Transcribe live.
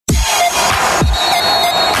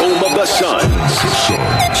the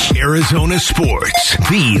Suns. Arizona sports,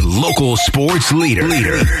 the local sports leader.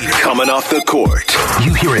 Coming off the court,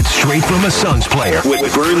 you hear it straight from a Suns player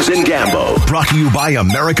with Burns and Gambo. Brought to you by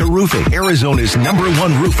America Roofing, Arizona's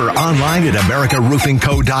 #1 roofer, online at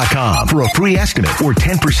AmericaRoofingCo.com for a free estimate or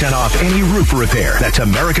 10% off any roof repair. That's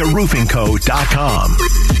AmericaRoofingCo.com.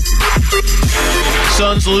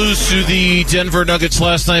 Suns lose to the Denver Nuggets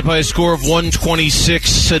last night by a score of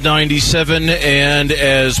 126-97, and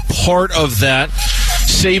as part of that,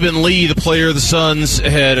 Saban Lee, the player of the Suns,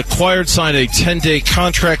 had signed a 10-day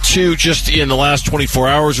contract too, just in the last 24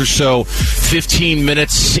 hours or so. 15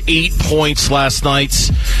 minutes, 8 points last night,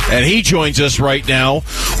 and he joins us right now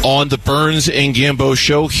on the Burns and Gambo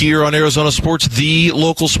show here on Arizona Sports, the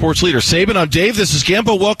local sports leader. Saban, I'm Dave. This is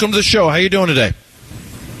Gambo. Welcome to the show. How you doing today?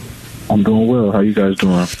 I'm doing well. How you guys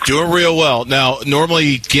doing? Doing real well. Now,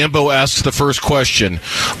 normally Gambo asks the first question.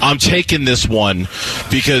 I'm taking this one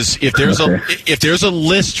because if there's a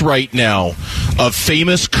list right now of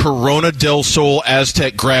famous Corona del Sol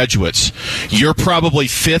Aztec graduates, you're probably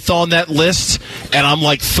 5th on that list, and I'm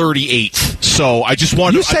like 38th. So I just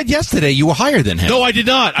wanted. You said yesterday you were higher than him. No, I did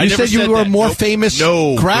not. You said you were a more famous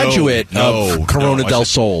graduate of Corona del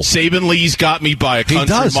Sol. Saban Lee's got me by a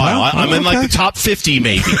country mile. Huh? I'm in like the top 50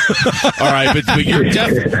 maybe. All right, but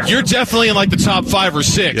you're definitely in like the top 5 or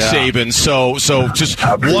 6, yeah. Saban. So just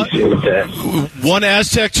one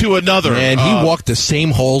Aztec to another. And he walked the same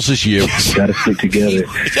holes as you. Got to stick together.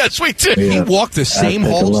 Yes, we did. Yeah. He walked the same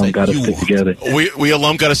holes that got to you stick together. We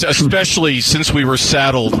alum got to, especially since we were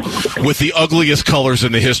saddled with the ugliest colors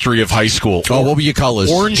in the history of high school. Oh, what were your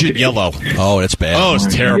colors? Orange and yellow. Oh, that's bad. Oh, it's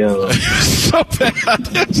terrible. So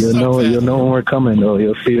bad. You'll know when we're coming, though.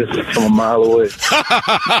 You'll see us from a mile away.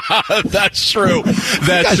 That's true. You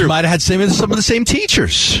guys might have had some of the same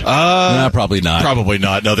teachers. No, probably not. Probably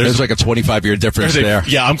not. No, there's like a 25-year difference there.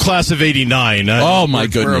 Yeah, I'm class of 89. Oh, my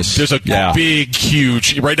goodness. There's a big,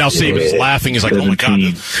 huge. Right now, Saban's laughing. He's like, 17. Oh, my God.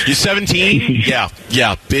 You're 17? Yeah.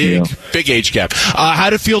 Big age gap. How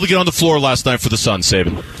did it feel to get on the floor last night for the Suns,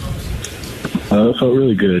 Saban? It felt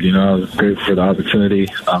really good. I was grateful for the opportunity.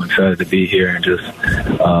 I'm excited to be here and just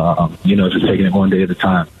taking it one day at a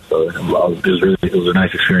time. So it was a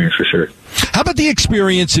nice experience for sure. How about the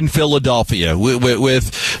experience in Philadelphia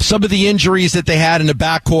with some of the injuries that they had in the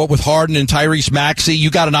backcourt with Harden and Tyrese Maxey? You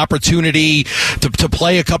got an opportunity to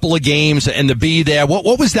play a couple of games and to be there.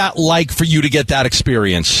 What was that like for you to get that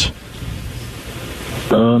experience?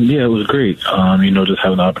 It was great. Just having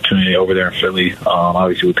the opportunity over there in Philly.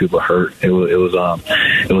 Obviously, with people hurt, it was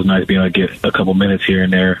nice being able to get a couple minutes here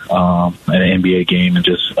and there at an NBA game and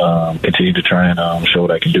just continue to try and show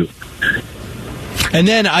what I can do. And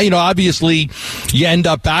then, obviously, you end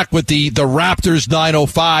up back with the Raptors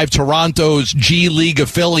 905, Toronto's G League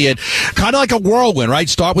affiliate. Kind of like a whirlwind, right?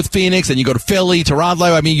 Start with Phoenix, then you go to Philly,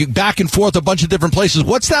 Toronto. I mean, you back and forth a bunch of different places.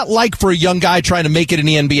 What's that like for a young guy trying to make it in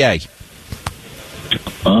the NBA?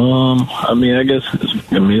 I guess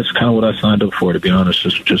it's kind of what I signed up for, to be honest.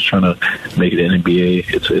 Just trying to make it in NBA.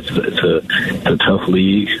 It's a tough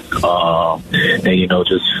league, and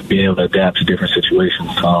just being able to adapt to different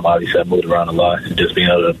situations. Obviously, I moved around a lot, and just being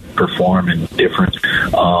able to perform in different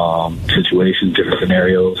situations, different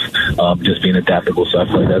scenarios, just being adaptable. So I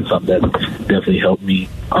feel like that's something that definitely helped me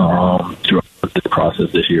throughout the process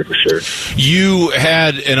this year for sure. You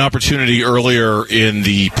had an opportunity earlier in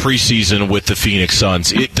the preseason with the Phoenix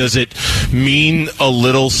Suns. Does it mean a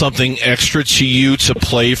little something extra to you to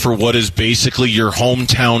play for what is basically your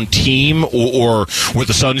hometown team, or were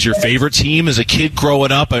the Suns your favorite team as a kid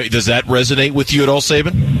growing up? Does that resonate with you at all,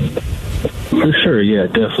 Saban? For sure, yeah,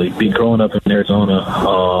 definitely. Growing up in Arizona,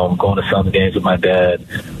 going to some games with my dad,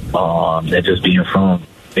 and just being from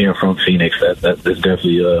Phoenix, that's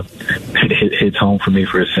definitely hits home for me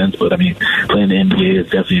for a sense. But I mean, playing the NBA is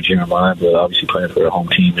definitely a dream of mine. But obviously, playing for a home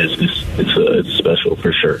team is special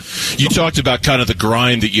for sure. You talked about kind of the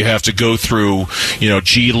grind that you have to go through,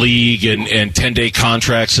 G League and 10-day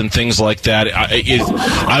contracts and things like that.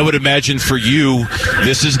 I would imagine for you,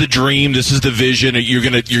 this is the dream, this is the vision. You're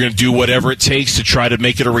gonna do whatever it takes to try to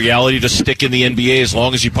make it a reality, to stick in the NBA as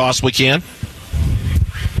long as you possibly can.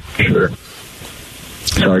 Sure.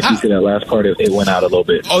 Sorry, can you say that last part? It went out a little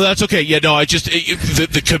bit. Oh, that's okay. Yeah, no,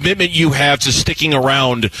 the commitment you have to sticking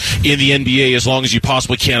around in the NBA as long as you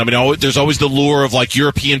possibly can. I mean, there's always the lure of like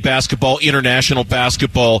European basketball, international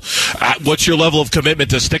basketball. What's your level of commitment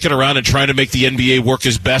to sticking around and trying to make the NBA work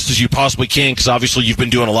as best as you possibly can? Because obviously you've been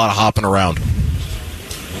doing a lot of hopping around.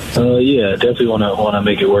 Yeah, definitely want to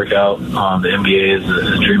make it work out. The NBA is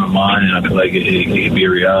a dream of mine, and I feel like it could be a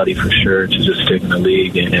reality for sure to just stick in the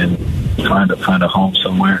league and find a home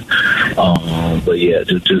somewhere. But yeah,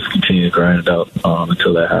 just continue to grind it out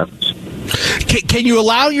until that happens. Can you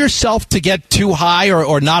allow yourself to get too high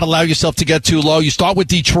or not allow yourself to get too low? You start with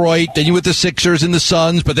Detroit, then you with the Sixers and the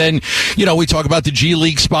Suns, but then, we talk about the G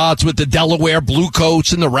League spots with the Delaware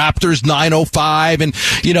Bluecoats and the Raptors 905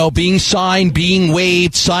 and, being signed, being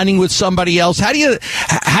waived, signing with somebody else. How do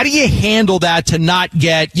you handle that to not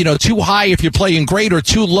get, too high if you're playing great or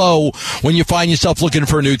too low when you find yourself looking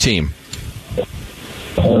for a new team?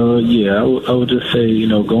 Yeah, I would just say,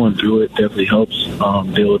 going through it definitely helps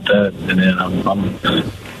deal with that. And then I'm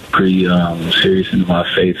pretty serious in my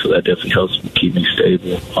faith, so that definitely helps keep me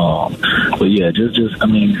stable. But yeah, just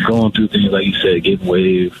going through things like you said, getting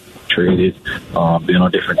waived, traded, being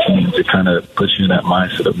on different teams, it kind of puts you in that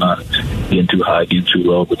mindset of not getting too high, getting too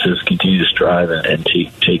low, but just continue to strive and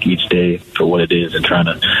take each day for what it is and trying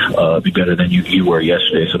to be better than you were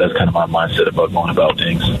yesterday. So that's kind of my mindset about going about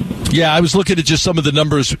things. Yeah, I was looking at just some of the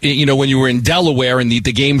numbers, when you were in Delaware and the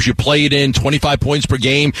games you played in, 25 points per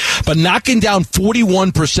game, but knocking down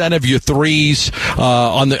 41% of your threes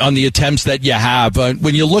on the attempts that you have.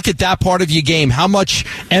 When you look at that part of your game, how much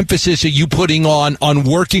emphasis are you putting on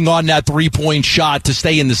working on that three-point shot to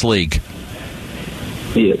stay in this league?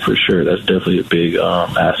 Yeah, for sure. That's definitely a big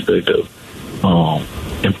aspect of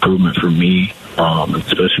improvement for me.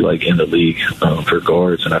 Especially like in the league for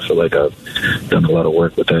guards, and I feel like I've done a lot of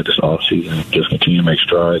work with that this offseason. Just continue to make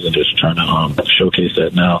strides and just trying to showcase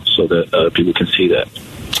that now so that people can see that.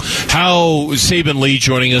 How Saben Lee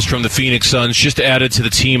joining us from the Phoenix Suns, just added to the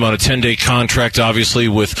team on a 10-day contract, obviously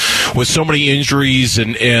with so many injuries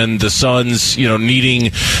and the Suns,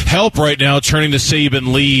 needing help right now, turning to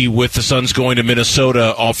Saben Lee with the Suns going to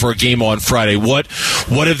Minnesota for a game on Friday. What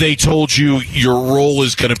have they told you your role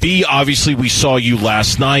is going to be? Obviously, we saw you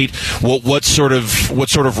last night. What sort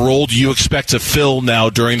of role do you expect to fill now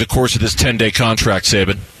during the course of this 10-day contract,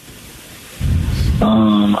 Saben?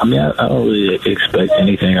 I don't really expect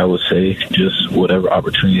anything, I would say. Just whatever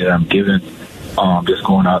opportunity that I'm given. Just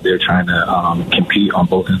going out there trying to compete on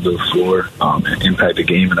both ends of the floor and impact the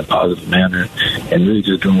game in a positive manner, and really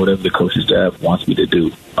just doing whatever the coaching staff wants me to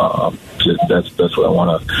do. That's what I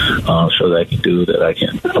want to show that I can do, that I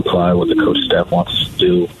can apply what the coaching staff wants us to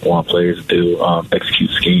do, want players to do,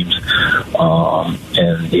 execute schemes.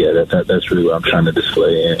 And yeah, that's really what I'm trying to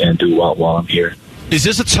display and do while I'm here. Is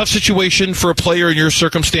this a tough situation for a player in your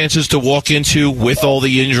circumstances to walk into with all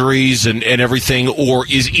the injuries and everything, or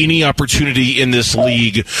is any opportunity in this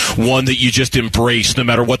league one that you just embrace no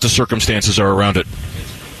matter what the circumstances are around it?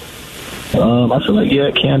 I feel like, yeah,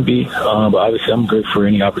 it can be. But obviously I'm good for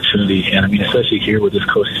any opportunity. And, especially here with this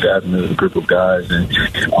coaching staff and the group of guys, and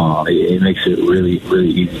it makes it really,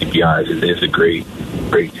 really easy, to be honest. It's a great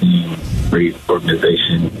team, great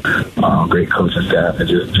organization, great coaching staff, and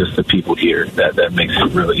just the people here. That makes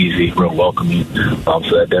it real easy, real welcoming.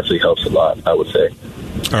 So that definitely helps a lot, I would say.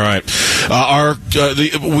 All right.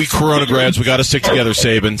 We Corona grads, we got to stick together,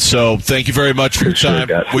 Saben. So thank you very much for your time.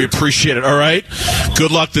 We appreciate it. All right.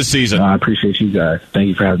 Good luck this season. I appreciate you guys. Thank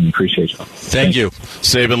you for having me. Appreciate you. Thank you.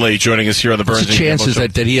 Saben Lee joining us here on the Burns. What's the chances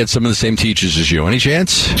that he had some of the same teachers as you? Any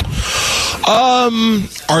chance?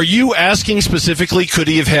 Are you asking specifically, could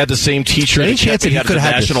he have had the same teacher? Any chance that he could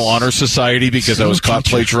have had National Honor Society because I was caught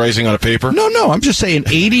plagiarizing on a paper? No. I'm just saying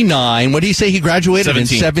 89. What did he say? He graduated in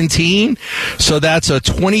 17. So that's a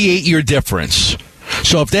 28-year difference.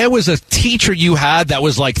 So if there was a teacher you had that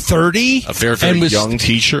was like 30, a very young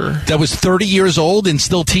teacher that was 30 years old and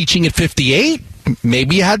still teaching at 58,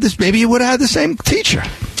 maybe you would have had the same teacher.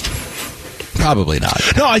 Probably not.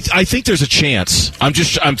 No, I think there's a chance. I'm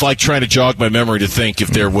like trying to jog my memory to think if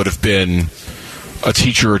there would have been a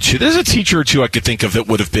teacher or two. There's a teacher or two I could think of that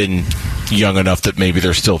would have been young enough that maybe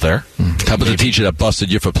they're still there. How about the teacher that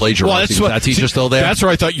busted you for plagiarizing? Is that teacher still there? That's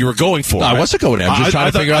where I thought you were going for. No, I wasn't going there. I'm just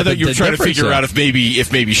trying to figure out. I thought you were trying to figure out if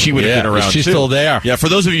maybe she would have been around. She's still there. Yeah. For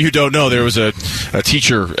those of you who don't know, there was a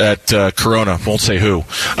teacher at Corona, won't say who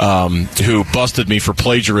busted me for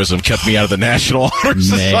plagiarism, kept me out of the National Honor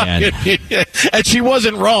Society. And she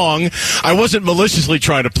wasn't wrong. I wasn't maliciously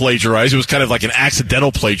trying to plagiarize. It was kind of like an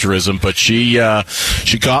accidental plagiarism, but she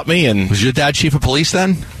got me. And was your dad chief of police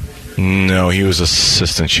then? No, he was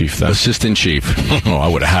assistant chief then. Assistant chief. Oh, I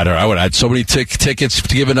would have had her. I would have had so many tickets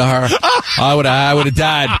given to her. I would have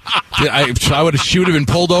died. She would have been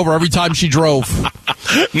pulled over every time she drove.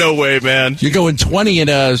 No way, man. You're going 20 in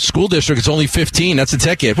a school district. It's only 15. That's a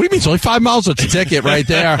ticket. What do you mean? It's only 5 miles. It's a ticket right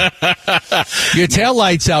there. Your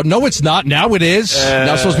taillight's out. No, it's not. Now it is.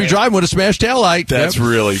 Not supposed to be driving with a smashed taillight. That's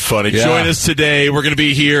really funny. Yeah. Join us today. We're going to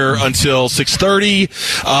be here until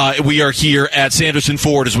 6:30. We are here at Sanderson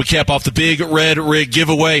Ford as we cap off the Big Red Rig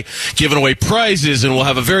giveaway, giving away prizes, and we'll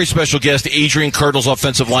have a very special guest. Adrian Cardinals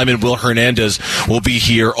offensive lineman Will Hernandez will be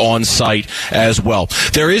here on site as well.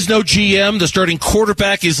 There is no GM. The starting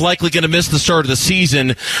quarterback is likely going to miss the start of the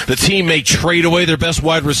season. The team may trade away their best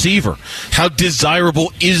wide receiver. How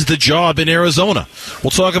desirable is the job in Arizona?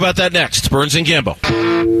 We'll talk about that next. Burns and Gambo.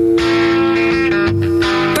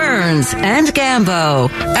 Burns and Gambo.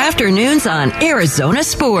 Afternoons on Arizona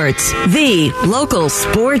Sports, the local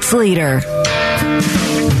sports leader.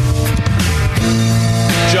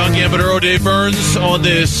 John Gambaduro, Dave Burns on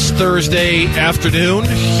this Thursday afternoon.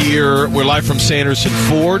 Here, we're live from Sanderson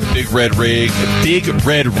Ford. Big Red Rig.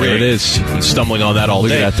 There it is. Been stumbling on that all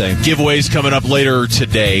day. Look at that thing. Giveaways coming up later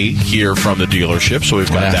today here from the dealership, so we've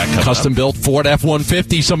got that coming Custom-built Ford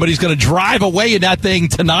F-150. Somebody's going to drive away in that thing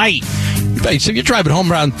tonight. So you're driving home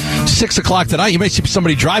around 6 o'clock tonight. You may see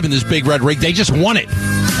somebody driving this Big Red Rig. They just won it.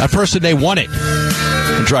 That person, they won it.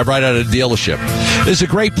 And drive right out of the dealership. This is a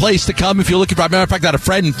great place to come if you're looking for. Matter of fact, I had a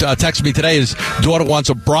friend text me today. His daughter wants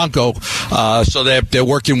a Bronco, so they're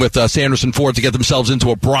working with Sanderson Ford to get themselves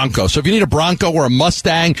into a Bronco. So if you need a Bronco or a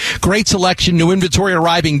Mustang, great selection, new inventory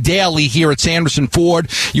arriving daily here at Sanderson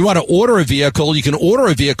Ford. You want to order a vehicle, you can order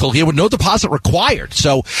a vehicle here with no deposit required.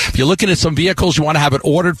 So if you're looking at some vehicles, you want to have it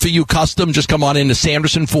ordered for you custom, just come on into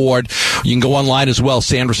Sanderson Ford. You can go online as well,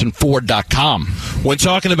 sandersonford.com. When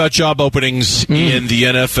talking about job openings in the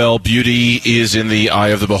NFL, beauty is in the eye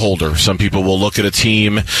of the beholder. Some people will look at a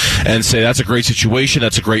team and say, that's a great situation,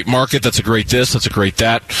 that's a great market, that's a great this, that's a great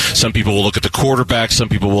that. Some people will look at the quarterback. Some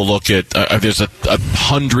people will look at, there's a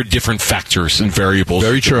 100 different factors and variables.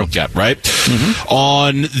 Very true. To look at, right?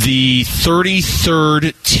 On the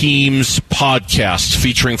 33rd Teams podcast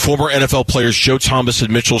featuring former NFL players Joe Thomas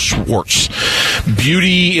and Mitchell Schwartz.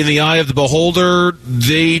 Beauty in the eye of the beholder.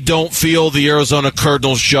 They don't feel the Arizona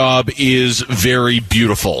Cardinals job is very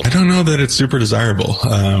beautiful. I don't know that it's super desirable.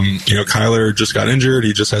 Kyler just got injured.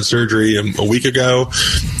 He just had surgery a week ago.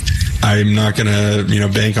 I'm not going to,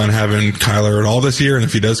 bank on having Kyler at all this year. And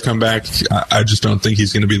if he does come back, I just don't think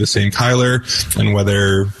he's going to be the same Kyler. And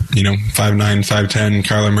whether, 5'9", 5'10",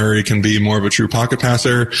 Kyler Murray can be more of a true pocket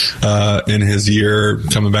passer in his year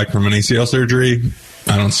coming back from an ACL surgery,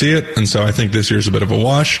 I don't see it, and so I think this year's a bit of a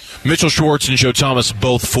wash. Mitchell Schwartz and Joe Thomas,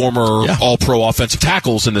 both former All-Pro offensive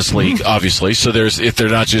tackles in this league, obviously. So if they're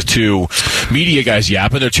not just two media guys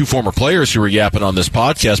yapping, they're two former players who are yapping on this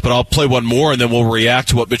podcast. But I'll play one more, and then we'll react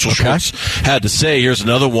to what Mitchell Schwartz had to say. Here's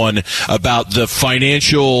another one about the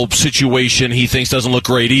financial situation he thinks doesn't look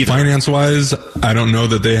great either. Finance-wise, I don't know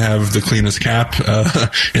that they have the cleanest cap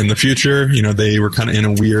in the future. They were kind of in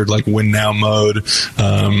a weird, win-now mode.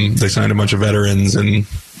 They signed a bunch of veterans, and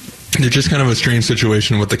it's just kind of a strange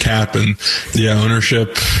situation with the cap, and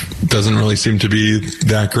ownership doesn't really seem to be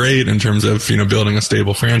that great in terms of, building a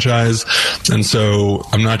stable franchise. And so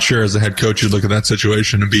I'm not sure as a head coach you'd look at that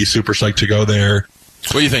situation and be super psyched to go there.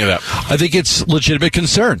 What do you think of that? I think it's legitimate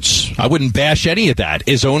concerns. I wouldn't bash any of that.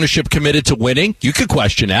 Is ownership committed to winning? You could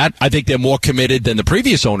question that. I think they're more committed than the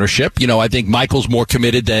previous ownership. I think Michael's more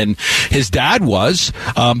committed than his dad was.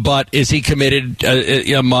 But is he committed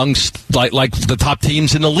amongst like the top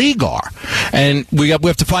teams in the league are? And we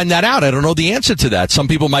have to find that out. I don't know the answer to that. Some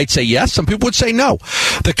people might say yes. Some people would say no.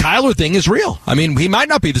 The Kyler thing is real. I mean, he might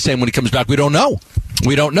not be the same when he comes back. We don't know.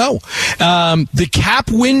 The cap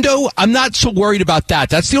window, I'm not so worried about that.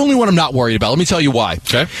 That's the only one I'm not worried about. Let me tell you why.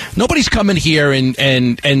 Okay. Nobody's coming here and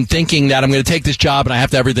thinking that I'm going to take this job and I have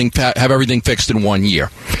to have everything fixed in 1 year.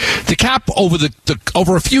 The cap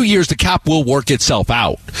over a few years, the cap will work itself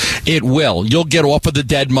out. It will. You'll get off of the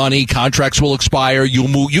dead money. Contracts will expire. You'll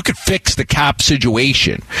move. You could fix the cap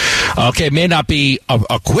situation. Okay, it may not be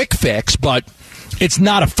a quick fix, but it's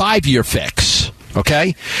not a 5-year fix.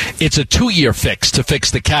 Okay? It's a 2-year fix to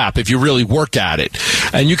fix the cap if you really work at it.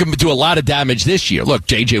 And you can do a lot of damage this year. Look,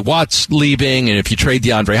 J.J. Watt's leaving, and if you trade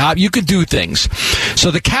DeAndre Hopkins, you could do things.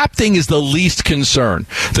 So the cap thing is the least concern.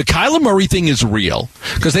 The Kyler Murray thing is real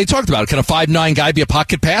because they talked about it. Can a 5'9" guy be a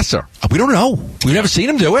pocket passer? We don't know. We've never seen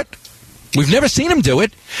him do it.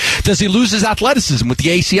 Does he lose his athleticism with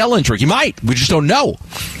the ACL injury? He might. We just don't know.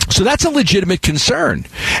 So that's a legitimate concern.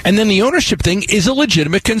 And then the ownership thing is a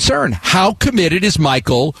legitimate concern. How committed is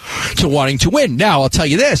Michael to wanting to win? Now, I'll tell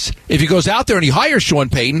you this. If he goes out there and he hires Sean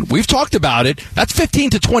Payton, we've talked about it, that's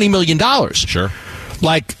 $15 to $20 million. Sure.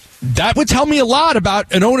 that would tell me a lot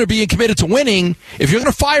about an owner being committed to winning. If you're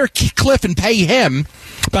going to fire Cliff and pay him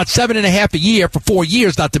about $7.5 a year for 4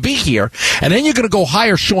 years not to be here, and then you're going to go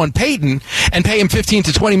hire Sean Payton and pay him $15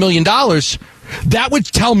 to $20 million, that would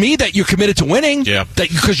tell me that you're committed to winning. Yeah,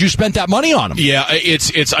 because you spent that money on him. Yeah,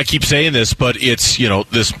 it's. I keep saying this, but it's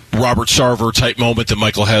this Robert Sarver type moment that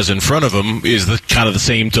Michael has in front of him is the kind of the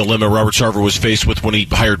same dilemma Robert Sarver was faced with when he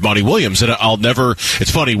hired Monty Williams. And I'll never. It's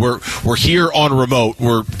funny. We're here on remote.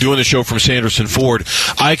 We're doing the show from Sanderson Ford.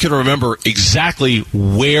 I can remember exactly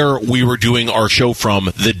where we were doing our show from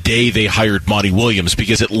the day they hired Monty Williams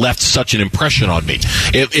because it left such an impression on me.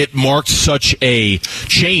 It marked such a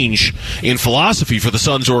change in philosophy for the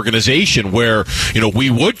Suns organization where,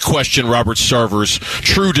 we would question Robert Sarver's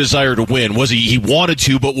true desire to win. Was he wanted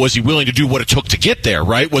to, but was he willing to do what it took to get there,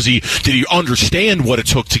 right? Did he understand what it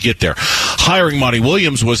took to get there? Hiring Monty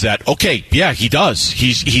Williams was that, okay, yeah, he does.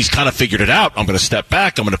 He's kind of figured it out. I'm going to step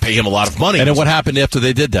back. I'm going to pay him a lot of money. And then what happened after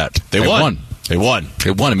they did that? They won. They won.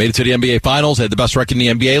 They won. They made it to the NBA Finals. They had the best record in the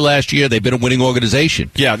NBA last year. They've been a winning organization.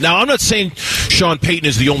 Yeah. Now, I'm not saying Sean Payton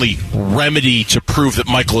is the only remedy to prove that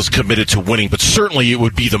Michael is committed to winning, but certainly it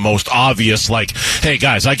would be the most obvious, like, hey,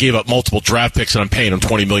 guys, I gave up multiple draft picks and I'm paying him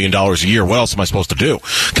 $20 million a year. What else am I supposed to do?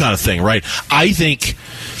 Kind of thing, right? I think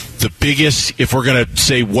the biggest, if we're going to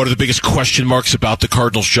say what are the biggest question marks about the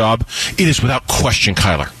Cardinals' job, it is without question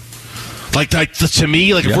Kyler. To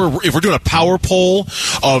me, if we're doing a power poll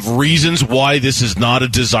of reasons why this is not a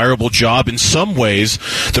desirable job, in some ways,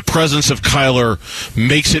 the presence of Kyler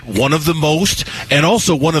makes it one of the most and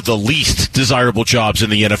also one of the least desirable jobs in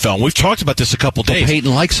the NFL. And we've talked about this a couple days.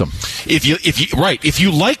 Peyton likes him. If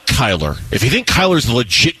you like Kyler, if you think Kyler's the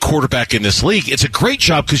legit quarterback in this league, it's a great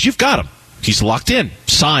job because you've got him. He's locked in,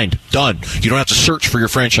 signed, done. You don't have to search for your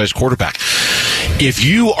franchise quarterback. If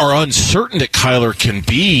you are uncertain that Kyler can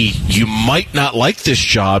be, you might not like this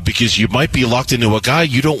job because you might be locked into a guy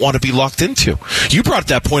you don't want to be locked into. You brought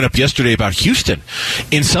that point up yesterday about Houston.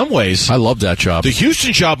 In some ways, I love that job. The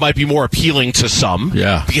Houston job might be more appealing to some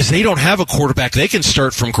because they don't have a quarterback. They can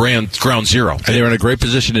start from ground zero. And they're in a great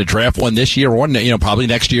position to draft one this year or probably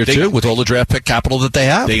next year too with all the draft pick capital that they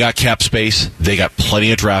have. They got cap space. They got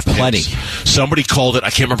plenty of draft picks. Somebody called it, I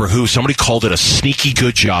can't remember who, somebody called it a sneaky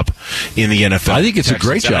good job in the NFL. I think it's a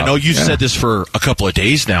great job. I know you've said this for a couple of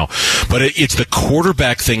days now, but it's the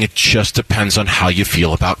quarterback thing. It just depends on how you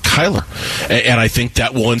feel about Kyler. And I think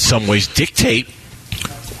that will in some ways dictate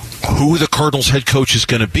who the Cardinals head coach is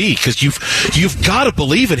going to be because you've got to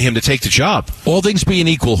believe in him to take the job. All things being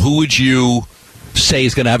equal, who would you say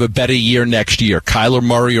is going to have a better year next year, Kyler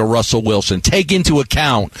Murray or Russell Wilson? Take into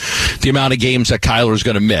account the amount of games that Kyler is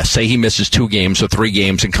going to miss. Say he misses 2 games or 3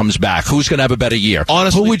 games and comes back. Who's going to have a better year?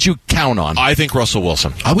 Honestly, who would you count on? I think Russell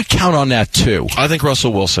Wilson. I would count on that too. I think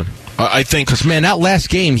Russell Wilson. I think because that last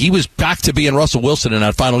game he was back to being Russell Wilson in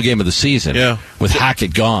that final game of the season. Yeah, with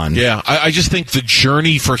Hackett gone. Yeah, I just think the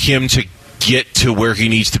journey for him to get to where he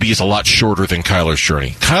needs to be is a lot shorter than Kyler's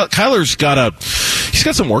journey. Kyler's got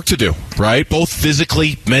some work to do, right? Both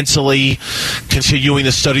physically, mentally, continuing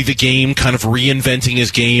to study the game, kind of reinventing his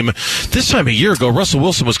game. This time a year ago, Russell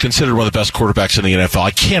Wilson was considered one of the best quarterbacks in the NFL. I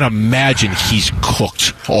can't imagine he's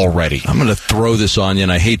cooked already. I'm going to throw this on you,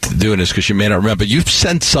 and I hate doing this because you may not remember. You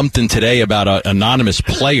sent something today about an anonymous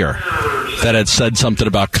player that had said something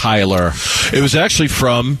about Kyler. It was actually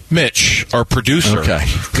from Mitch, our producer. Okay.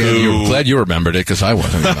 Glad you remembered it because I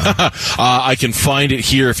wasn't. I can find it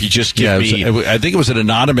here if you just give me... I think it was an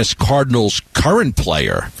anonymous Cardinals current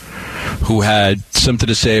player who had something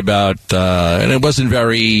to say about, and it wasn't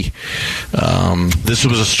very... this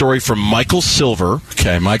was a story from Michael Silver.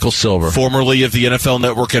 Okay, Michael Silver. Formerly of the NFL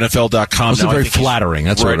Network, NFL.com. It wasn't very flattering.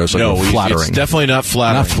 That's right. What I was like. No, flattering. It's definitely not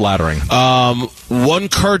flattering. Not flattering. One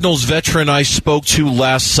Cardinals veteran I spoke to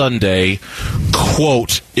last Sunday,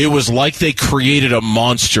 quote, "It was like they created a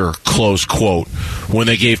monster," close quote, when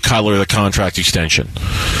they gave Kyler the contract extension.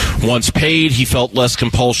 Once paid, he felt less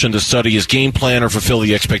compulsion to study his game plan or fulfill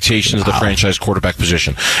the expectations of the franchise quarterback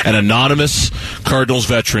position. An anonymous Cardinals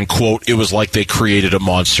veteran, quote, "It was like they created a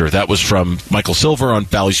monster." That was from Michael Silver on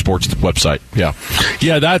Bally Sports website.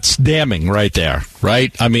 Yeah, that's damning right there,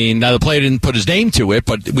 right? I mean, now the player didn't put his name to it,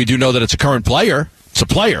 but we do know that it's a current player. It's a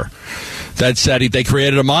player that said they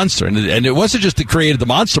created a monster. And it wasn't just they created the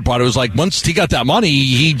monster part. It was like once he got that money,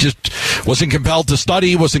 he just wasn't compelled to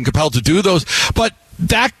study, wasn't compelled to do those. But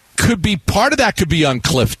that could be part of that could be on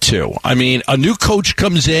Cliff too. I mean, a new coach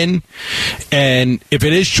comes in, and if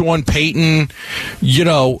it is Sean Payton,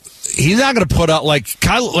 he's not going to put up if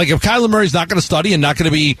Kyler Murray's not going to study and not going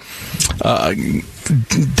to be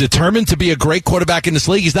determined to be a great quarterback in this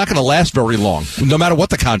league, he's not going to last very long, no matter what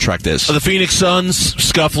the contract is. The Phoenix Suns,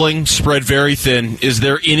 scuffling, spread very thin. Is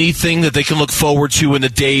there anything that they can look forward to in the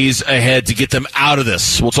days ahead to get them out of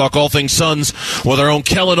this? We'll talk all things Suns with our own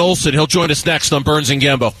Kellen Olson. He'll join us next on Burns and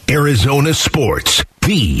Gambo. Arizona Sports,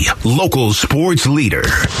 the local sports leader.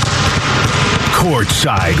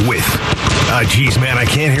 Courtside with... geez, man, I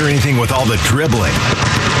can't hear anything with all the dribbling.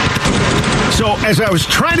 So, as I was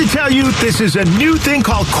trying to tell you, this is a new thing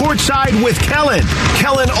called Courtside with Kellen.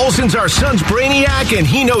 Kellen Olson's our Suns brainiac, and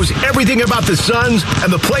he knows everything about the Suns,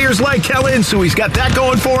 and the players like Kellen, so he's got that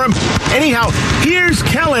going for him. Anyhow, here's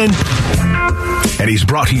Kellen. And he's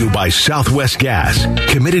brought to you by Southwest Gas,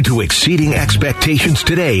 committed to exceeding expectations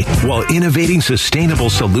today while innovating sustainable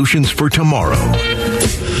solutions for tomorrow.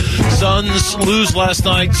 Suns lose last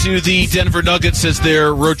night to the Denver Nuggets as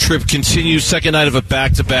their road trip continues. Second night of a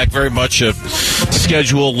back-to-back. Very much a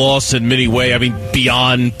schedule loss in many ways. I mean,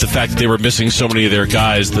 beyond the fact that they were missing so many of their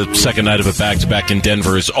guys, the second night of a back-to-back in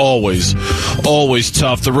Denver is always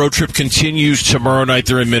tough. The road trip continues tomorrow night.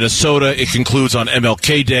 They're in Minnesota. It concludes on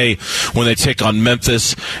MLK Day when they take on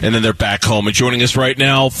Memphis, and then they're back home. And joining us right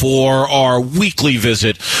now for our weekly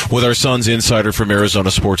visit with our Suns insider from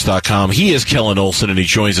ArizonaSports.com, he is Kellen Olson, and he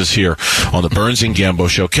joins us here on the Burns and Gambo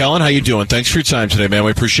Show. Kellen, how you doing? Thanks for your time today, man.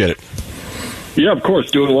 We appreciate it. Yeah, of course.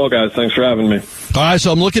 Doing well, guys. Thanks for having me. All right,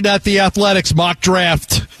 so I'm looking at the Athletics mock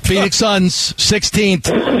draft. Phoenix Suns,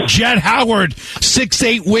 16th. Jet Howard,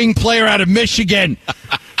 6'8" wing player out of Michigan.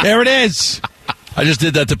 There it is. I just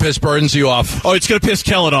did that to piss Burnsy off. Oh, it's going to piss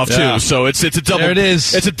Kellen off, too. So it's a double. There it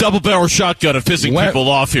is. It's a double-barrel shotgun of pissing people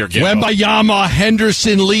off here, Gambo. Wembayama,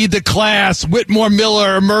 Henderson lead the class. Whitmore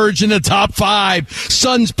Miller emerge in the top 5.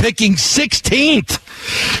 Suns picking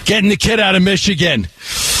 16th. Getting the kid out of Michigan.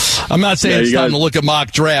 I'm not saying it's time to look at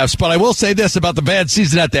mock drafts, but I will say this about the bad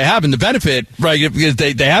season that they have and the benefit, right? Because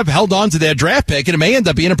they have held on to their draft pick, and it may end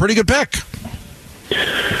up being a pretty good pick.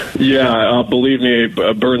 Yeah, believe me,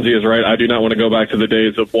 Burnsy is right. I do not want to go back to the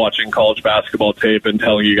days of watching college basketball tape and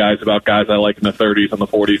telling you guys about guys I like in the 30s and the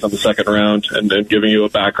 40s on the second round and giving you a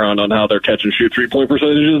background on how their catch-and-shoot three-point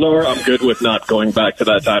percentages are. I'm good with not going back to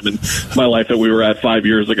that time in my life that we were at 5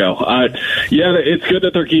 years ago. Yeah, it's good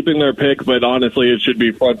that they're keeping their pick, but honestly, it should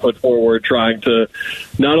be front foot forward, trying to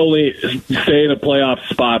not only stay in a playoff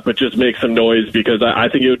spot, but just make some noise, because I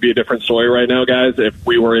think it would be a different story right now, guys, if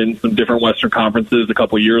we were in some different Western conferences a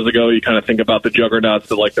couple years ago. You kind of think about the juggernauts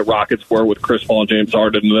that like the Rockets were with Chris Paul and James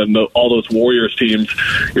Harden, and then all those Warriors teams.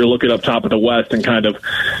 You're looking up top of the West and kind of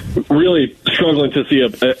really struggling to see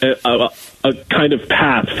a kind of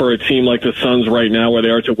path for a team like the Suns right now where they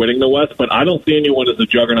are to winning the West, but I don't see anyone as a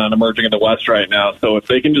juggernaut emerging in the West right now. So if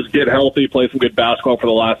they can just get healthy, play some good basketball for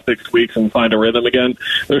the last 6 weeks and find a rhythm again,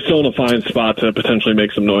 they're still in a fine spot to potentially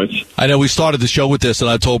make some noise. I know we started the show with this, and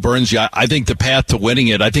I told Burns, I think the path to winning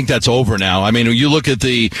it, I think that's over now. I mean, you look at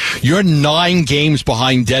you're 9 games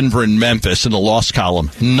behind Denver and Memphis in the loss column.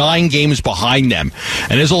 9 games behind them.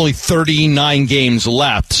 And there's only 39 games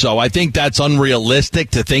left. So I think that's unrealistic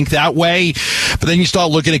to think that way. But then you start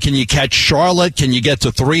looking at, can you catch Charlotte? Can you get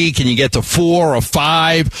to 3? Can you get to 4 or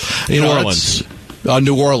 5? New Orleans.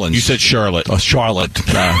 New Orleans. You said Charlotte. Charlotte.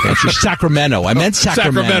 That's just Sacramento. I meant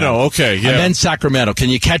Sacramento. Sacramento, okay, yeah. I meant Sacramento. Can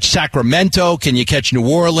you catch Sacramento? Can you catch New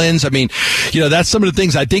Orleans? I mean, that's some of the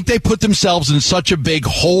things. I think they put themselves in such a big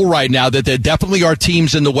hole right now that there definitely are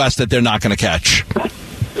teams in the West that they're not going to catch.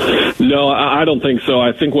 No, I don't think so.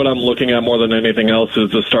 I think what I'm looking at more than anything else is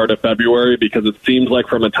the start of February, because it seems like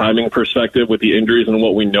from a timing perspective with the injuries and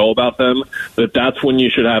what we know about them, that's when you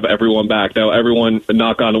should have everyone back. Now, everyone,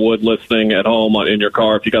 knock on wood, listening at home in your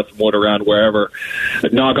car, if you got some wood around, wherever,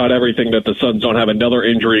 knock on everything that the Suns don't have another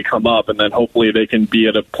injury come up, and then hopefully they can be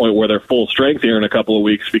at a point where they're full strength here in a couple of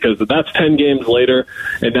weeks, because that's 10 games later,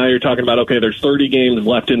 and now you're talking about, okay, there's 30 games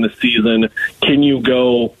left in the season. Can you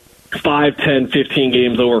go 5, 10, 15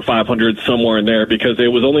 games over 500 somewhere in there, because it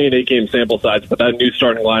was only an 8-game sample size, but that new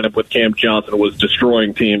starting lineup with Cam Johnson was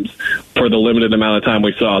destroying teams for the limited amount of time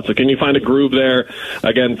we saw. So can you find a groove there?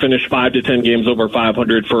 Again, finish 5 to 10 games over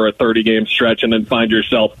 500 for a 30-game stretch, and then find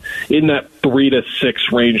yourself in that 3 to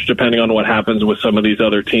 6 range, depending on what happens with some of these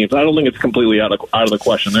other teams. I don't think it's completely out of the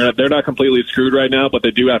question. They're not completely screwed right now, but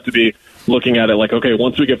they do have to be looking at it like, okay,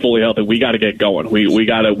 once we get fully healthy, we got to get going. We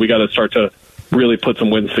got to start to really put some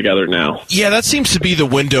wins together now. Yeah, that seems to be the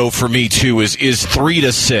window for me too. Is 3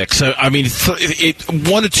 to 6. I mean,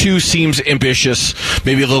 1 to 2 seems ambitious,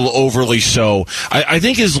 maybe a little overly so. I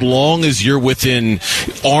think as long as you're within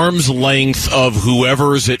arm's length of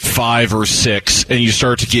whoever's at 5 or 6 and you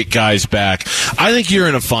start to get guys back, I think you're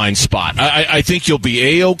in a fine spot. I think you'll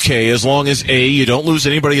be A-okay as long as A, you don't lose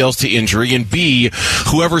anybody else to injury, and B,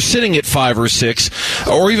 whoever's sitting at 5 or 6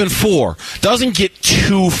 or even 4 doesn't get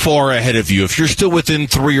too far ahead of you. If you're still within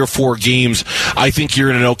 3 or 4 games, I think you're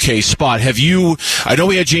in an okay spot. I know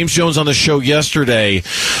we had James Jones on the show yesterday.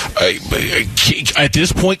 At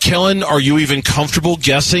this point, Kellen, are you even comfortable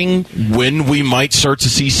guessing when we might start to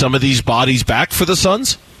see some of these bodies back for the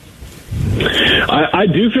Suns? I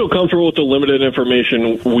do feel comfortable with the limited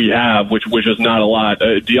information we have, which is not a lot.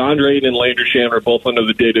 DeAndre Ayton and Landry Shamet are both under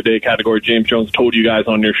the day-to-day category. James Jones told you guys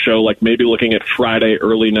on your show, like maybe looking at Friday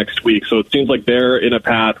early next week. So it seems like they're in a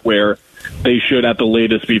path where they should at the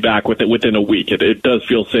latest be back within a week. It does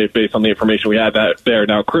feel safe based on the information we have there.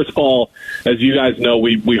 Now, Chris Paul, as you guys know,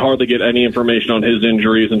 we hardly get any information on his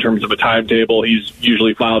injuries in terms of a timetable. He's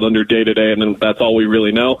usually filed under day-to-day, and then that's all we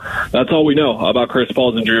really know. That's all we know about Chris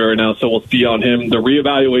Paul's injury right now, so we'll see on him. The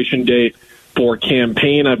reevaluation date for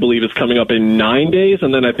campaign, I believe, is coming up in 9 days,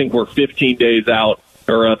 and then I think we're 15 days out,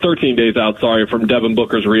 or 13 days out, from Devin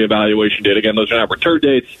Booker's reevaluation date. Again, those are not return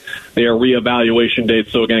dates. They are reevaluation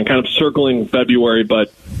dates. So, again, kind of circling February,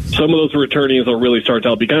 but some of those returnees will really start to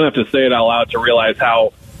help. You kind of have to say it out loud to realize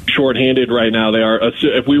how shorthanded right now they are.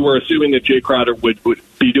 If we were assuming that Jay Crowder would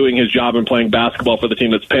be doing his job and playing basketball for the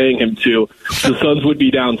team that's paying him to, the Suns would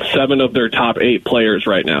be down 7 of their top 8 players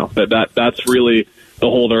right now. That's really the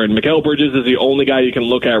holder. And Mikal Bridges is the only guy you can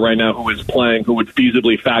look at right now who is playing, who would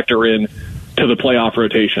feasibly factor in to the playoff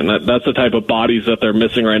rotation. That's the type of bodies that they're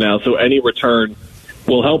missing right now. So any return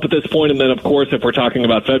will help at this point. And then, of course, if we're talking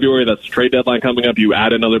about February, that's the trade deadline coming up. You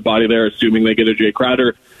add another body there, assuming they get a Jay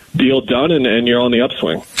Crowder deal done, and you're on the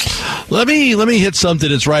upswing. Let me hit something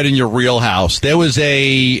that's right in your wheelhouse. There was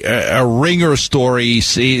a Ringer story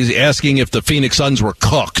asking if the Phoenix Suns were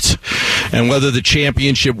cooked and whether the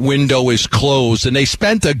championship window is closed. And they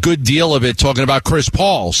spent a good deal of it talking about Chris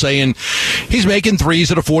Paul, saying he's making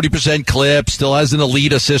threes at a 40% clip, still has an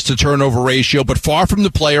elite assist-to-turnover ratio, but far from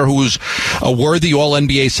the player who was a worthy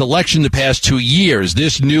All-NBA selection the past 2 years.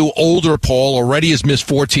 This new older Paul already has missed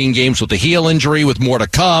 14 games with a heel injury, with more to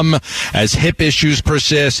come as hip issues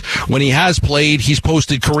persist. When he has played, he's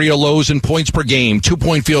posted career lows in points per game,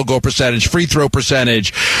 2-point field goal percentage, free throw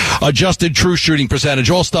percentage, adjusted true shooting percentage,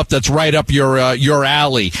 all stuff that's right up your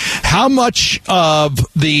alley. How much of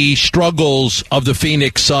the struggles of the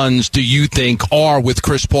Phoenix Suns do you think are with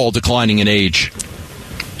Chris Paul declining in age?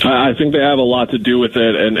 I think they have a lot to do with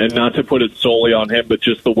it, and not to put it solely on him, but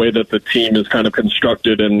just the way that the team is kind of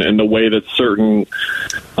constructed and the way that certain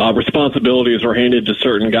responsibilities are handed to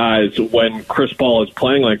certain guys. When Chris Paul is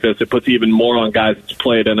playing like this, it puts even more on guys that's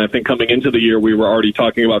played. And I think coming into the year, we were already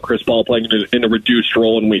talking about Chris Paul playing in a reduced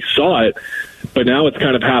role, and we saw it. But now it's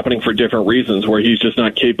kind of happening for different reasons, where he's just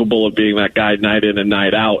not capable of being that guy night in and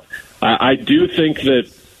night out. I do think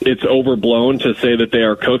that it's overblown to say that they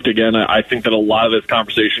are cooked. Again, I think that a lot of this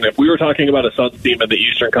conversation, if we were talking about a Suns team in the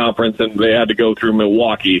Eastern Conference and they had to go through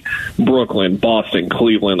Milwaukee, Brooklyn, Boston,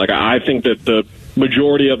 Cleveland, I think that the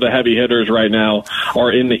majority of the heavy hitters right now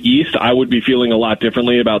are in the East. I would be feeling a lot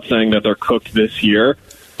differently about saying that they're cooked this year.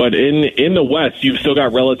 But in the West, you've still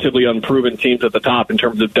got relatively unproven teams at the top in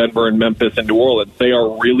terms of Denver and Memphis and New Orleans. They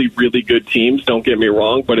are really, really good teams, don't get me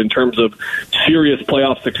wrong. But in terms of serious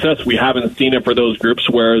playoff success, we haven't seen it for those groups,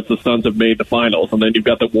 whereas the Suns have made the finals. And then you've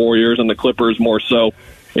got the Warriors and the Clippers more so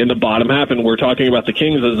in the bottom half. And we're talking about the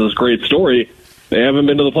Kings as this great story. They haven't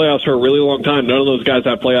been to the playoffs for a really long time. None of those guys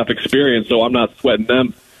have playoff experience, so I'm not sweating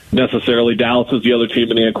them necessarily. Dallas is the other team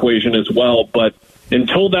in the equation as well. But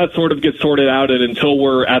until that sort of gets sorted out, and until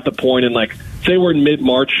we're at the point in, say we're in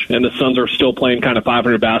mid-March and the Suns are still playing kind of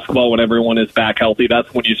 500 basketball when everyone is back healthy,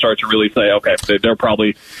 that's when you start to really say, okay, they're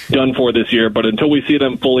probably done for this year. But until we see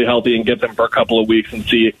them fully healthy and get them for a couple of weeks and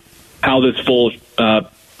see how this full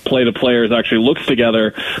play to players actually looks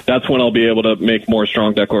together, that's when I'll be able to make more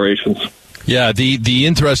strong declarations. Yeah, the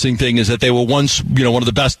interesting thing is that they were once, one of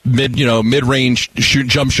the best mid-range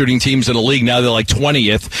jump shooting teams in the league. Now they're like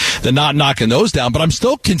 20th. They're not knocking those down, but I'm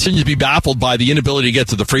still continue to be baffled by the inability to get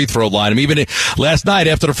to the free throw line. I mean, even last night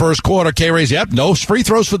after the first quarter, K-Ray's, no free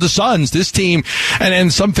throws for the Suns. This team,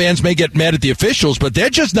 and some fans may get mad at the officials, but they're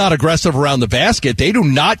just not aggressive around the basket. They do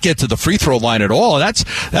not get to the free throw line at all. And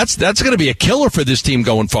that's going to be a killer for this team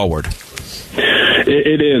going forward.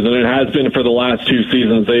 It is, and it has been for the last 2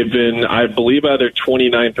 seasons. They've been, I believe, either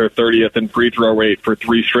 29th or 30th in free throw rate for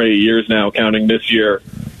 3 straight years now, counting this year.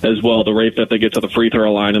 as well, the rate that they get to the free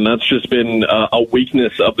throw line. And that's just been a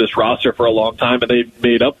weakness of this roster for a long time. And they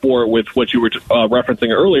made up for it with what you were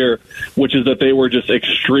referencing earlier, which is that they were just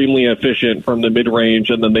extremely efficient from the mid-range,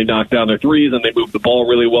 and then they knocked down their threes and they moved the ball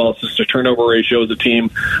really well. Assist to turnover ratio as a team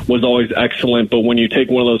was always excellent. But when you take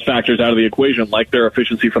one of those factors out of the equation, like their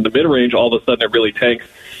efficiency from the mid-range, all of a sudden it really tanks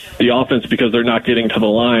the offense because they're not getting to the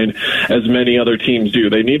line as many other teams do.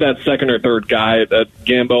 They need that second or third guy. That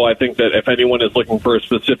Gambo, I think that if anyone is looking for a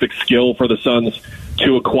specific skill for the Suns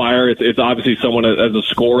to acquire, it's obviously someone as a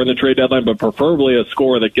scorer in the trade deadline, but preferably a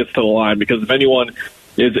scorer that gets to the line, because if anyone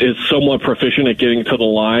is somewhat proficient at getting to the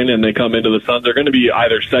line and they come into the Suns, they're going to be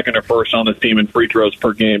either second or first on this team in free throws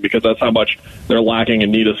per game, because that's how much they're lacking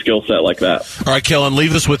and need a skill set like that. All right, Kellen,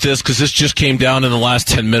 leave us with this, because this just came down in the last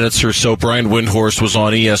 10 minutes or so. Brian Windhorst was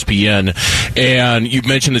on ESPN, and you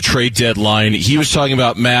mentioned the trade deadline. He was talking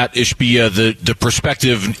about Matt Ishbia, the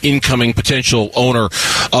prospective incoming potential owner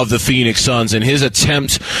of the Phoenix Suns, and his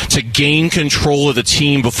attempt to gain control of the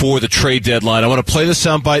team before the trade deadline. I want to play the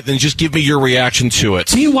soundbite, then just give me your reaction to it.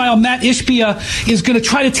 Meanwhile, Matt Ishbia is going to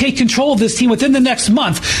try to take control of this team within the next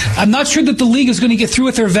month. I'm not sure that the league is going to get through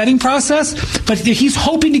with their vetting process, but he's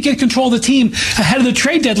hoping to get control of the team ahead of the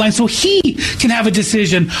trade deadline so he can have a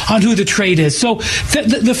decision on who the trade is. So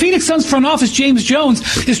the Phoenix Suns front office, James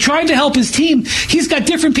Jones, is trying to help his team. He's got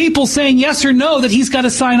different people saying yes or no that he's got to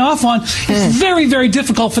sign off on. It's very, very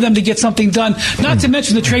difficult for them to get something done, not to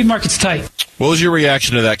mention the trade market's tight. What was your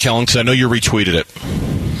reaction to that, Kellen? Because I know you retweeted it.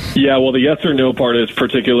 Yeah, well, the yes or no part is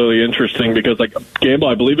particularly interesting because, like,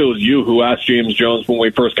 Gambo, I believe it was you who asked James Jones when we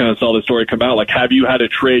first kind of saw the story come out, like, have you had a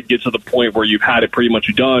trade get to the point where you've had it pretty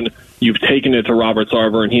much done, you've taken it to Robert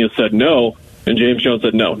Sarver, and he has said no, and James Jones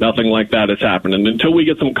said no, nothing like that has happened. And until we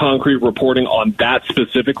get some concrete reporting on that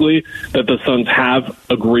specifically, that the Suns have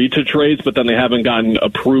agreed to trades, but then they haven't gotten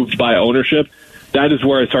approved by ownership, that is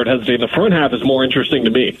where I start hesitating. The front half is more interesting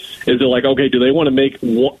to me. Is it like, okay, do they want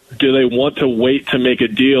to wait to make a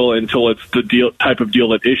deal until it's the type of deal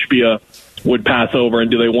that Ishbia would pass over,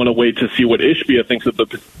 and do they want to wait to see what Ishbia thinks of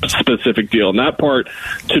the specific deal? And that part,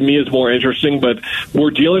 to me, is more interesting. But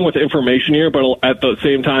we're dealing with information here, but at the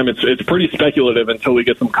same time, it's pretty speculative until we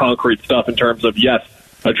get some concrete stuff in terms of, yes,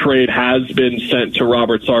 a trade has been sent to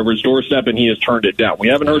Robert Sarver's doorstep, and he has turned it down. We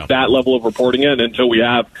haven't heard that level of reporting yet. Until we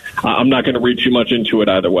have, I'm not going to read too much into it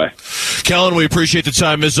either way. Kellen, we appreciate the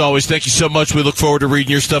time, as always. Thank you so much. We look forward to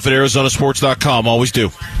reading your stuff at ArizonaSports.com. Always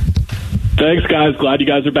do. Thanks, guys. Glad you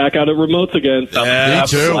guys are back out at remotes again. Me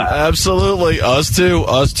too. Absolutely. Us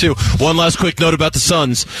too. One last quick note about the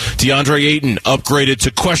Suns. DeAndre Ayton upgraded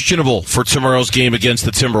to questionable for tomorrow's game against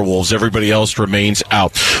the Timberwolves. Everybody else remains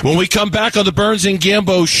out. When we come back on the Burns and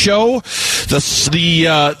Gambo show,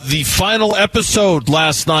 the final episode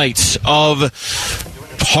last night of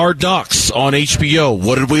Hard Knocks on HBO.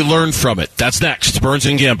 What did we learn from it? That's next. Burns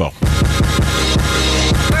and Gambo.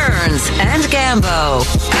 Burns and Gambo.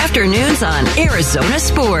 Afternoons on Arizona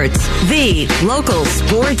Sports, the local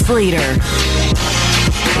sports leader.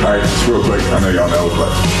 All right, just real quick. I know y'all know,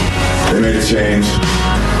 but they made a change.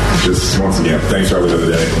 Just once again, thanks for every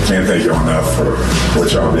other day. Can't thank y'all enough for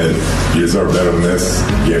what y'all did. You deserve better than this.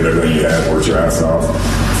 You gave everything you had, worked your ass off.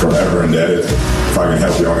 Forever indebted. If I can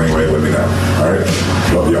help you in any way, let me know. All right?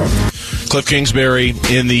 Love y'all. Cliff Kingsbury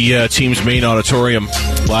in the team's main auditorium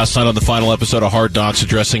last night on the final episode of Hard Knocks,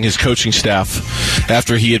 addressing his coaching staff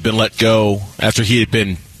after he had been let go, after he had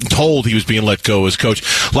been told he was being let go as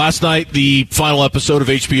coach. Last night, the final episode of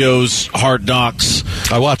HBO's Hard Knocks.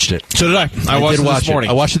 I watched it. So did I. I watched it this morning.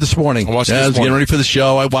 I watched it this morning. I was getting ready for the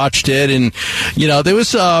show. I watched it, and, there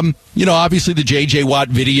was, obviously the J.J. Watt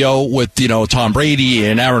video with, Tom Brady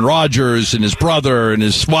and Aaron Rodgers and his brother and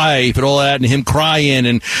his wife and all that, and him crying,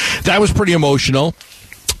 and that was pretty emotional.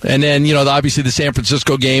 And then, obviously the San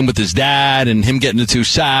Francisco game with his dad and him getting the 2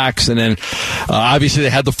 sacks. And then, obviously, they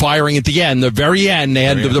had the firing at the end, the very end. They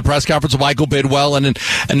had the press conference with Michael Bidwell. And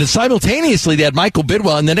then simultaneously, they had Michael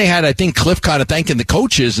Bidwell. And then they had, I think, Cliff kind of thanking the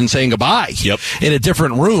coaches and saying goodbye in a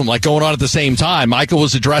different room, like going on at the same time. Michael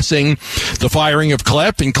was addressing the firing of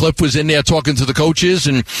Cliff, and Cliff was in there talking to the coaches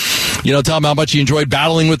and, telling them how much he enjoyed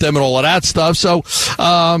battling with them and all of that stuff. So,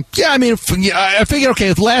 I figured,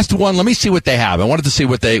 okay, the last one, let me see what they have. I wanted to see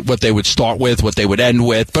what they would start with, what they would end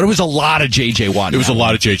with, but it was a lot of J.J. Watt. It was a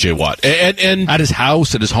lot of J.J. Watt, and at his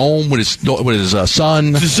house, at his home, with his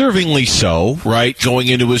son, deservingly so. Right, going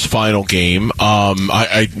into his final game.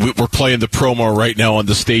 We're playing the promo right now on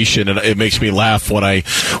the station, and it makes me laugh when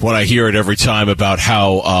I hear it every time about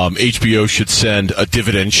how HBO should send a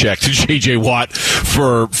dividend check to J.J. Watt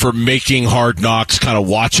for making Hard Knocks kind of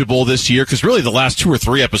watchable this year, because really the last 2 or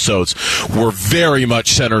 3 episodes were very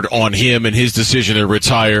much centered on him and his decision to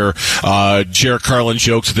retire retire. Jarrett Carlin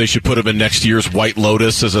jokes that they should put him in next year's White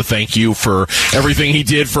Lotus as a thank you for everything he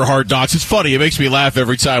did for Hard Knocks. It's funny. It makes me laugh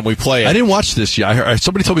every time we play it. I didn't watch this yet.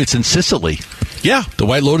 Somebody told me it's in Sicily. Yeah. The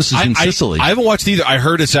White Lotus is in Sicily. I haven't watched either. I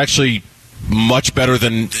heard it's actually much better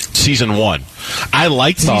than season 1. I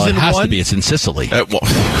liked season 1. It has to be. It's in Sicily. Well,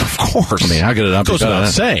 of course. I mean, how could it not be better? Goes without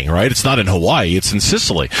saying, right? It's not in Hawaii. It's in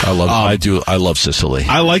Sicily. I love Sicily.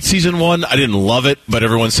 I liked season 1. I didn't love it, but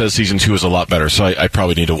everyone says season 2 is a lot better, so I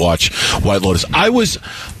probably need to watch White Lotus.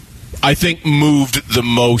 I think moved the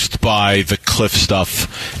most by the Cliff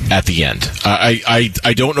stuff at the end.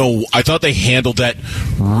 I don't know. I thought they handled that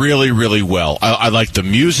really, really well. I liked the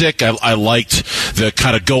music. I liked the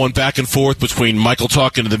kind of going back and forth between Michael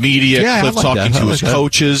talking to the media, Cliff talking to his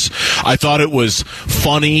coaches. I thought it was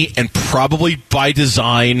funny and probably by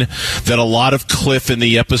design that a lot of Cliff in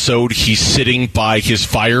the episode, he's sitting by his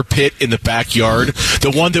fire pit in the backyard.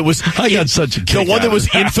 The one that was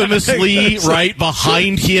infamously right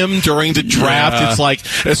behind him during the draft.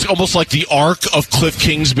 Yeah. It's almost like the arc of Cliff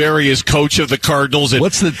Kingsbury as coach of the Cardinals. And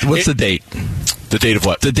what's the date? The date of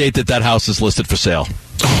what? The date that house is listed for sale.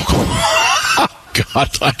 God,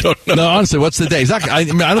 I don't know. No, honestly, what's the day? I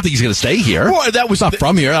don't think he's going to stay here. Well, that was not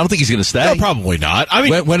from here. I don't think he's going to stay. No, probably not. I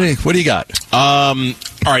mean, what do you got? All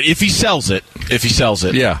right, if he sells it,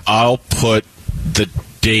 yeah, I'll put the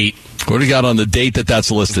date. What do you got on the date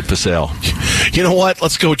that's listed for sale? You know what?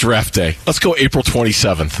 Let's go draft day. Let's go April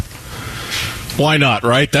 27th. Why not,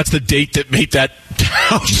 right? That's the date that made that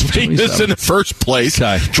house famous in the first place.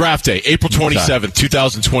 Okay. Draft day, April 27th,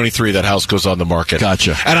 2023, that house goes on the market.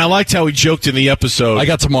 Gotcha. And I liked how he joked in the episode. I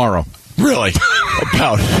got tomorrow. Really?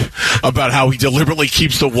 about how he deliberately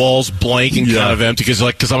keeps the walls blank and kind of empty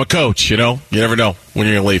because I'm a coach, you know? You never know when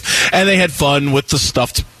you're going to leave. And they had fun with the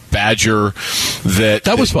stuffed badger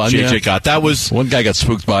that was fun. JJ got. That was one guy got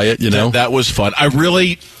spooked by it, you know. That was fun. I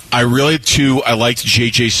really too I liked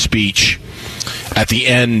JJ's speech at the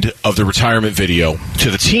end of the retirement video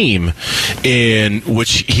to the team, in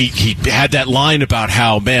which he had that line about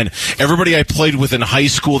how, man, everybody I played with in high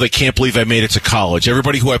school, they can't believe I made it to college.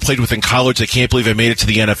 Everybody who I played with in college, they can't believe I made it to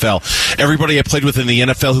the NFL. Everybody I played with in the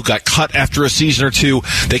NFL who got cut after a season or two,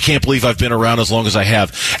 they can't believe I've been around as long as I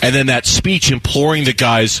have. And then that speech imploring the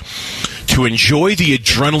guys to enjoy the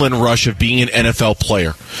adrenaline rush of being an NFL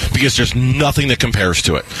player, because there's nothing that compares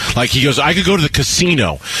to it. Like, he goes, I could go to the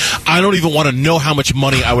casino. I don't even want to know how much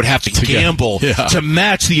money I would have to gamble to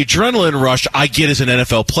match the adrenaline rush I get as an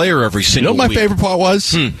NFL player every single week. You know what my favorite part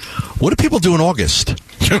was? What do people do in August?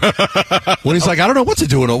 When he's like, I don't know what to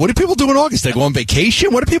do what do people do in August? They go on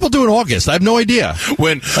vacation? What do people do in August? I have no idea.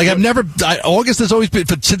 August has always been,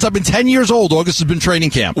 since I've been 10 years old, August has been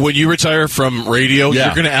training camp. When you retire from radio,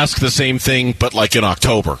 you're going to ask the same thing, but like in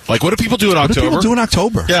October. Like, what do people do in October? What do people do in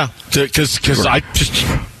October? Yeah, because I just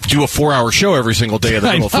do a 4-hour show every single day of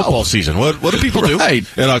the middle of football season. What do people do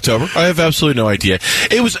in October? I have absolutely no idea.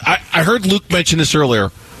 I heard Luke mention this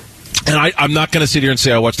earlier. And I'm not going to sit here and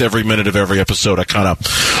say I watched every minute of every episode. I kind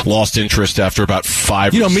of lost interest after about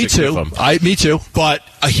 5 or 6 of them. Me too. But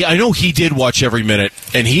I know he did watch every minute,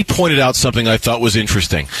 and he pointed out something I thought was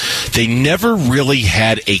interesting. They never really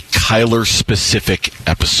had a Kyler-specific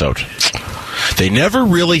episode. They never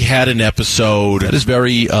really had an episode. That is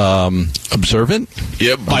very observant.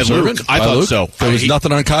 Yeah, by Luke. I thought so. There was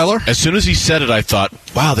nothing on Kyler? As soon as he said it, I thought,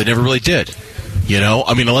 wow, they never really did. You know,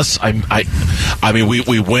 I mean,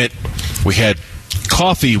 we had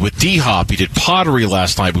coffee with D-Hop. He did pottery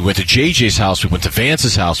last night. We went to JJ's house. We went to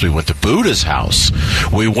Vance's house. We went to Buddha's house.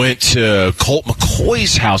 We went to Colt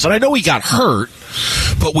McCoy's house. And I know he got hurt,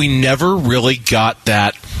 but we never really got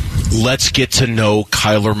that let's get to know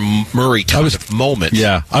Kyler Murray kind of moment.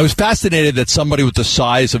 Yeah. I was fascinated that somebody with the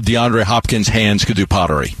size of DeAndre Hopkins' hands could do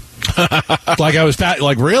pottery.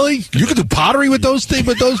 Like, really? You could do pottery with those things,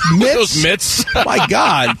 with those mitts? Those mitts? My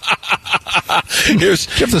God. You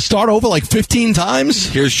have to start over like 15 times?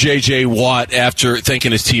 Here's J.J. Watt after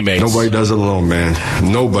thanking his teammates. Nobody does it alone,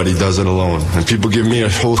 man. Nobody does it alone. And people give me a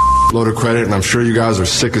whole load of credit, and I'm sure you guys are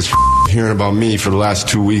sick as hearing about me for the last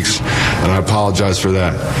 2 weeks, and I apologize for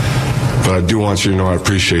that. But I do want you to know I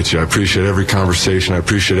appreciate you. I appreciate every conversation. I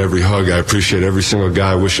appreciate every hug. I appreciate every single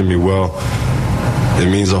guy wishing me well. It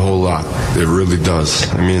means a whole lot. It really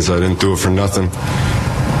does. It means I didn't do it for nothing.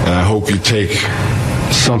 And I hope you take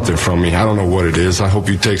something from me. I don't know what it is. I hope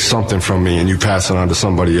you take something from me and you pass it on to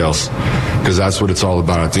somebody else. Because that's what it's all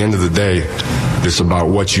about. At the end of the day, it's about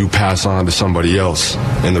what you pass on to somebody else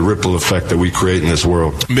and the ripple effect that we create in this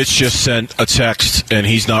world. Mitch just sent a text, and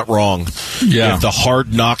he's not wrong. If the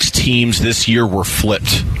Hard Knocks teams this year were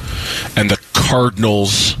flipped and the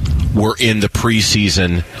Cardinals were in the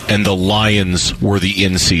preseason and the Lions were the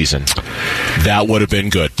in-season. That would have been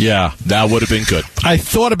good. Yeah. That would have been good. I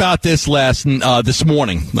thought about this this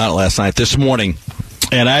morning, not last night, this morning,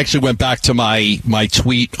 and I actually went back to my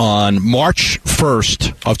tweet on March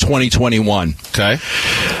 1st of 2021. Okay.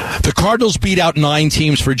 The Cardinals beat out 9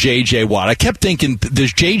 teams for J.J. Watt. I kept thinking,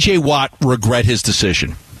 does J.J. Watt regret his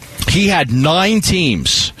decision? He had 9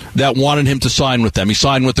 teams that wanted him to sign with them. He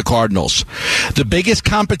signed with the Cardinals. The biggest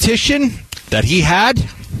competition that he had?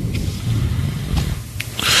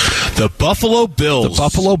 The Buffalo Bills. The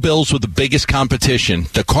Buffalo Bills were the biggest competition.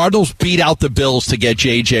 The Cardinals beat out the Bills to get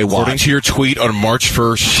J.J. Watt. According to your tweet on March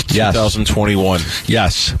 1st, 2021.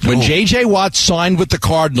 Yes. When J.J. Watt signed with the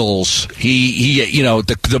Cardinals,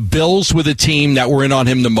 the Bills were the team that were in on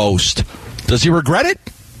him the most. Does he regret it?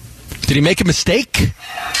 Did he make a mistake?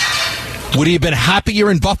 Would he have been happier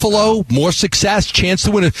in Buffalo? More success? Chance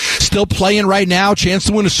to win still playing right now? Chance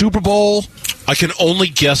to win a Super Bowl? I can only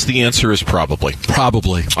guess the answer is probably.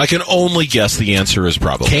 Probably. I can only guess the answer is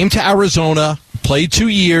probably. Came to Arizona, played 2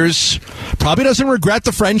 years, probably doesn't regret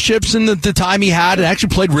the friendships and the time he had, and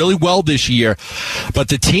actually played really well this year. But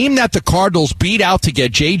the team that the Cardinals beat out to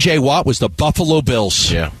get J.J. Watt was the Buffalo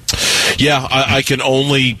Bills. Yeah. Yeah, I can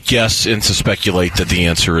only guess and to speculate that the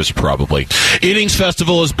answer is probably. Innings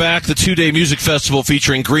Festival is back, the 2-day music festival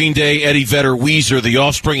featuring Green Day, Eddie Vedder, Weezer, The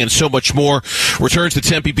Offspring, and so much more. Returns to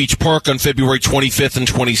Tempe Beach Park on February 25th and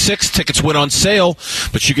 26th. Tickets went on sale,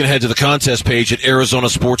 but you can head to the contest page at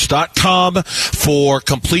arizonasports.com for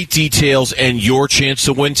complete details and your chance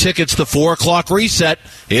to win tickets. The 4 o'clock reset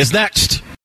is next.